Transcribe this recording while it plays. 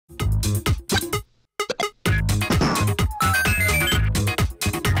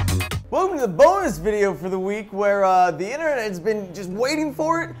to the bonus video for the week where the internet has been just waiting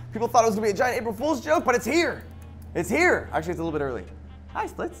for it. People thought it was going to be a giant April Fool's joke, but it's here. It's here. Actually, it's a little bit early. Hi,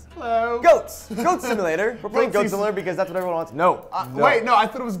 Flitz. Hello. Goats. Goat Simulator. We're playing Goat Simulator because that's what everyone wants. No. Wait, no, I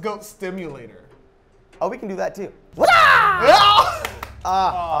thought it was Goat Stimulator. Oh, we can do that too. No,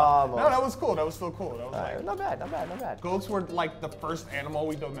 that was cool. That was still cool. That was like, not bad, not bad, not bad. Goats were like the first animal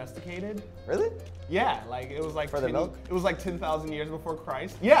we domesticated. Really? Yeah, like it was like for the milk. It was like 10,000 years before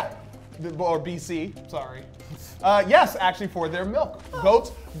Christ. Yeah, or BC. Sorry. Yes, actually, for their milk.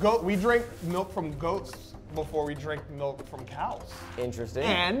 We drink milk from goats before we drink milk from cows. Interesting.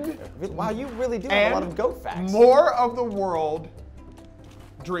 And wow, you really do have a lot of goat facts. More of the world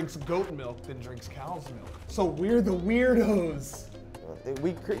drinks goat milk than drinks cow's milk. So we're the weirdos.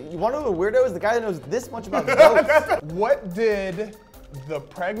 You want to know the weirdo is the guy that knows this much about goats. What did the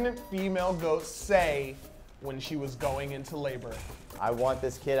pregnant female goat say when she was going into labor? I want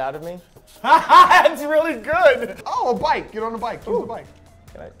this kid out of me. That's really good. Oh, a bike. Get on the bike. Use the bike.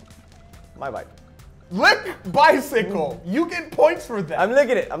 Can I? My bike. Lick bicycle. You get points for that. I'm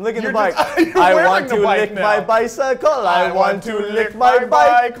licking it. I'm licking the bike. I want to lick my bicycle. I want to lick my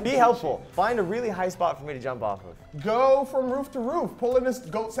bike. Be helpful. Find a really high spot for me to jump off of. Go from roof to roof. Pull in this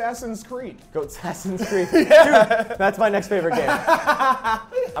GOAT-SASSIN's Creed. GOAT-SASSIN's Creed. Yeah. Dude, that's my next favorite game. I'm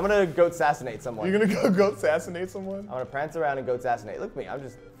gonna GOAT-SASSINate someone. You're gonna go GOAT-SASSINate someone? I'm gonna prance around and GOAT-SASSINate. Look at me. I'm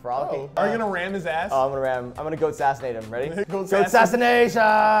just frolicking. Are you gonna ram his ass? Oh, I'm gonna GOAT-SASSINate him. Ready?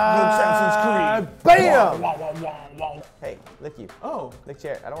 GOAT-SASSINation. GOAT-SASSIN's Creed. Bam! Wow. Hey, lick you. Oh. Lick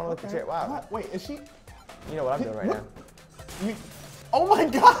chair. I don't want to lick the chair. Wow. What? Wait, is she? You know what I'm doing right now. Oh my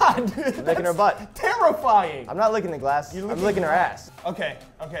God! I'm licking her butt. Terrifying. I'm not licking the glass. I'm licking her ass. Okay.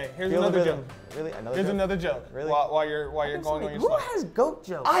 Here's another joke. Really? Here's another joke. Really? While you're going on your slide. Who has goat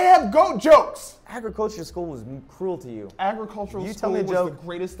jokes? I have goat jokes. Agriculture school was cruel to you. Agricultural school was the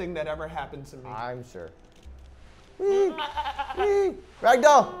greatest thing that ever happened to me. I'm sure. Ragdoll.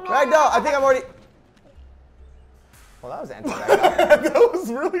 I think I'm already. Well, that was anti-ragdoll. That was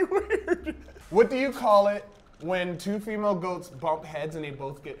really weird. What do you call it when two female goats bump heads and they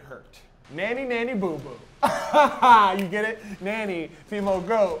both get hurt? Nanny, nanny, boo boo. You get it? Nanny, female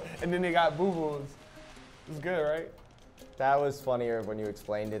goat, and then they got boo boos. It's good, right? That was funnier when you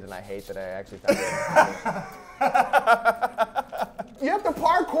explained it, and I hate that I actually found it funny. You have to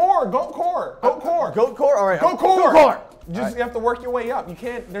parkour. Goat core. Goat core. Goat core? All right. Goat core. Goat core. You have to work your way up. You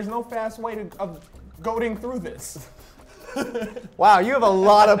can't, there's no fast way of goating through this. Wow, you have a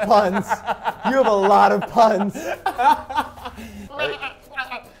lot of puns. You have a lot of puns. Wait,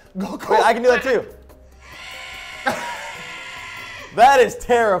 I can do that too. That is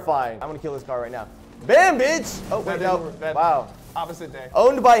terrifying. I'm gonna kill this car right now. Bam, bitch! Oh, wait, no. Wow. Opposite day.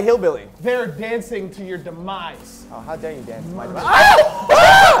 Owned by a hillbilly. They're dancing to your demise. Oh, how dare you dance to my demise.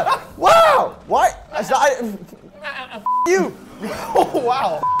 Ah! Wow! Why? You! Oh,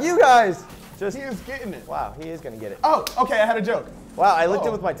 wow. You guys! He is getting it. Wow, he is gonna get it. Oh, okay, I had a joke. Wow, I licked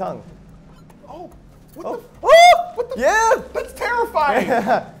it with my tongue. Oh, what the? Yeah! That's terrifying!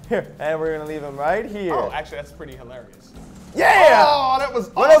 Here, and we're gonna leave him right here. Oh, actually, that's pretty hilarious. Yeah! Oh, that was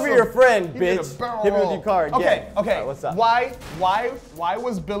awesome. Run over your friend, bitch. Hit me with your car again. Okay. Right, what's up? Why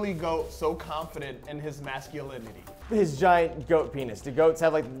was Billy Goat so confident in his masculinity? His giant goat penis. Do goats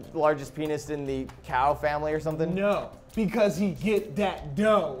have like the largest penis in the cow family or something? No, because he get that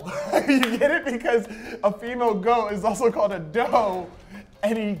dough. You get it? Because a female goat is also called a doe,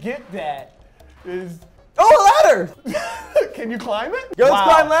 and he get that is... Oh, a ladder! Can you climb it? Goats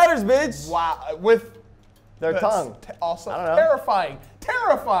climb ladders, bitch! Wow, with their tongue. Also I don't know. Terrifying,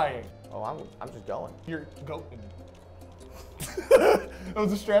 terrifying. Oh, I'm just going. You're goating. That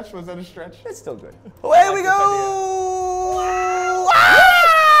was a stretch? Was that a stretch? It's still good. Away we go!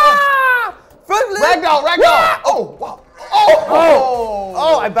 Ah! Ragdoll! Ah! Oh, wow.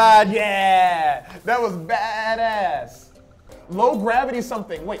 Oh, I bad. Yeah, that was badass. Low gravity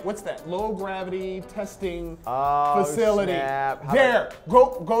something. Wait, what's that? Low gravity testing facility. Snap. There.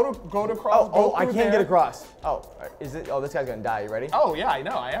 Go to cross. Oh, I can't get across. Oh, is it? Oh, this guy's gonna die. You ready? Oh yeah, I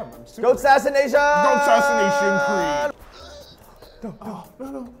know. I am. I'm super. GOAT-SASSINation! GOAT-SASSINation Creed. No.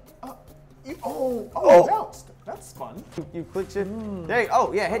 Bounced. That's fun. You click shift. There you go.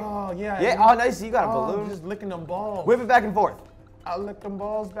 Oh, yeah, hit. Oh, yeah. Yeah, oh, nice. You got a balloon. Just licking them balls. Whip it back and forth. I lick them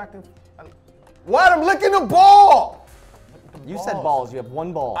balls back and forth. What? I'm licking the ball! You said balls. You have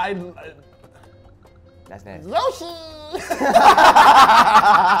one ball. That's nasty. Yoshi!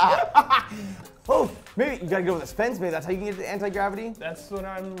 Oh, maybe you gotta go with this fence. Maybe that's how you can get the anti-gravity. That's what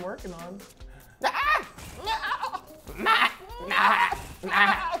I'm working on.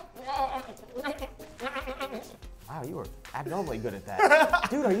 Wow, you were abnormally good at that.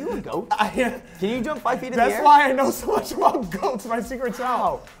 Dude, are you a goat? Can you jump 5 feet in the air? That's why I know so much about goats. My secret's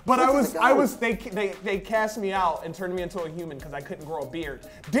out. But they cast me out and turned me into a human because I couldn't grow a beard.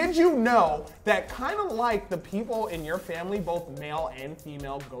 Did you know that kind of like the people in your family, both male and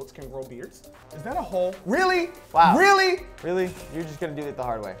female goats can grow beards? Is that a hole? Really? Wow. Really? Really? You're just gonna do it the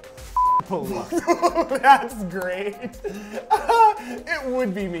hard way. Police. That's great. It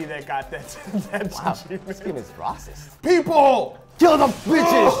would be me that got that. Wow, this game is racist. People! Kill the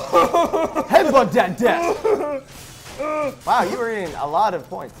bitches! Headbutt that death! Wow, you were getting a lot of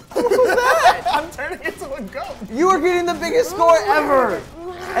points. What was that? I'm turning into a goat. You were getting the biggest score ever!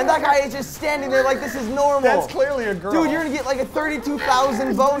 And that guy is just standing there like this is normal. That's clearly a girl. Dude, you're gonna get like a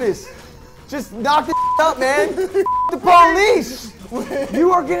 32,000 bonus. Just knock the up, man. The police!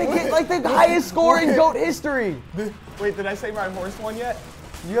 You are gonna get like the highest score in GOAT history. Wait, did I say my horse one yet?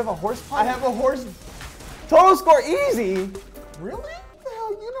 You have a horse I have a horse. Total score easy. Really? What the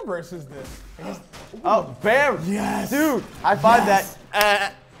hell universe is this? Oh, bam! Yes! Dude, high five Yes.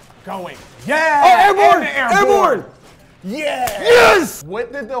 that. Going. Yeah! Oh, airborne! And Airborne! Yeah! Yes!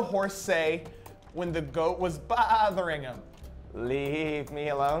 What did the horse say when the goat was bothering him? Leave me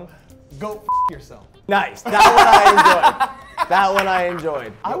alone. Go yourself. Nice. That one I enjoyed. That one I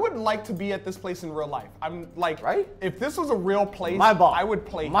enjoyed. I would like to be at this place in real life. I'm like, right? If this was a real place, My ball. I would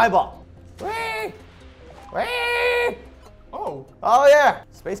play. My ball. Whee! Whee! Oh. Oh yeah.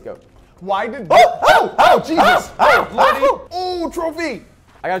 Space goat. Why did? Oh, Jesus! Oh, Lordy! Oh, trophy!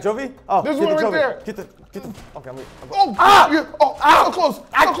 I got a trophy? Oh, There's get one the right trophy. there. Get the. Okay, I'm Oh! Ah! Yeah, oh! So close!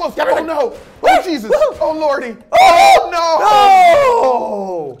 So close! Get Oh everything. no! Oh Jesus! Oh Lordy! Oh no!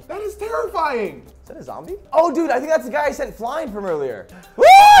 No! That is terrifying! Is that a zombie? Oh, dude, I think that's the guy I sent flying from earlier. Woo!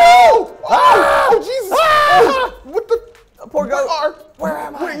 Oh Jesus! Ah! What the? Poor goat. Where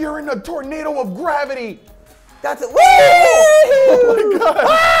am I? You're in a tornado of gravity. That's it. Woo! Oh my God!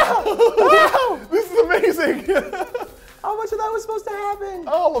 Ah! This is amazing. How much of that was supposed to happen?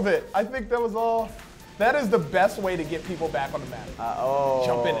 All of it. I think that was all. That is the best way to get people back on the map. Oh.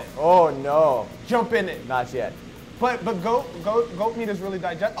 Jump in it. Oh no. Jump in it. Not yet. But goat meat is really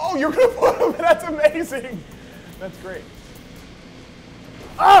digestible. Oh, you're gonna put them. That's amazing. That's great.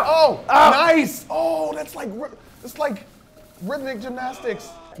 Oh, nice. Oh, that's like rhythmic gymnastics.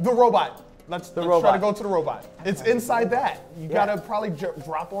 The robot. Let's try to go to the robot. It's inside that. You gotta probably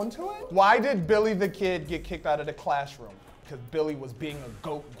drop onto it. Why did Billy the Kid get kicked out of the classroom? Because Billy was being a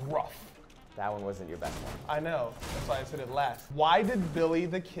goat gruff. That one wasn't your best one. I know. That's why I said it last. Why did Billy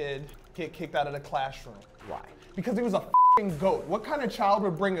the Kid get kicked out of the classroom? Why? Because he was a f***ing goat. What kind of child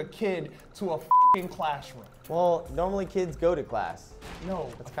would bring a kid to a f***ing classroom? Well, normally kids go to class. No,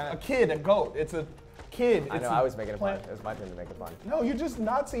 That's kinda- a kid, a goat. It's a kid. I know, I was making a fun. It was my turn to make a fun. No, you just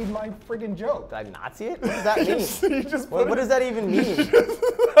Nazi'd my friggin' joke. Did I Nazi it? What does that mean? You just What does that even mean?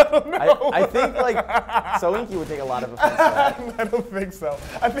 I think like Soinky would take a lot of offense to that. I don't think so.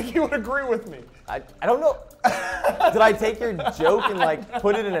 I think he would agree with me. I don't know. Did I take your joke and like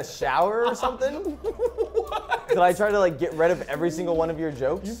put it in a shower or something? What? Did I try to like get rid of every single one of your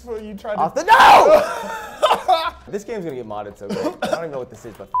jokes? You tried Off to. the no! This game's gonna get modded so good. I don't even know what this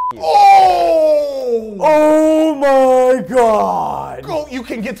is, but you. Oh! Oh my God! Go! You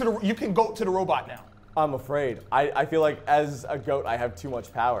can go to the robot now. I'm afraid. I feel like as a goat, I have too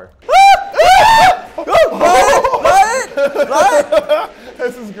much power.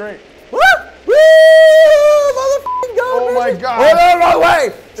 This is great. Motherfucking goat! Oh my God! Oh, no, wrong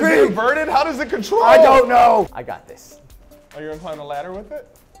way! Is it inverted? How does it control? I don't know. I got this. Are you gonna climb a ladder with it?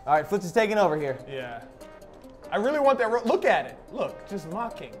 All right, Flitz is taking over here. Yeah. I really want that. Look at it. Look, just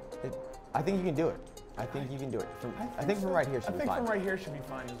mocking. I think you can do it. I think you can do it. I think from right here should be fine. I think from right here should be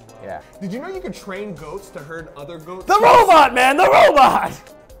fine as well. Yeah. Did you know you could train goats to herd other goats? The robot, man, the robot!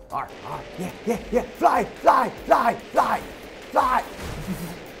 All right, yeah. Fly.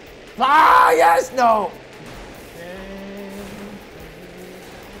 Fly, yes, no.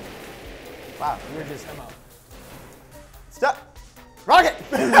 Wow, you're just, Come out. stop. Rocket!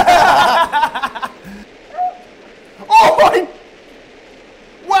 Oh my!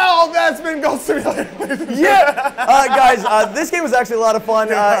 Wow, that's been Goat Simulator. Yeah! Guys, this game was actually a lot of fun.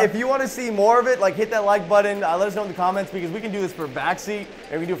 If you want to see more of it, like hit that like button. Let us know in the comments because we can do this for backseat.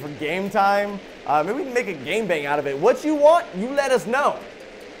 Maybe we can do it for game time. Maybe we can make a game bang out of it. What you want, you let us know.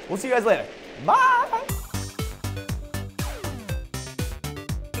 We'll see you guys later. Bye!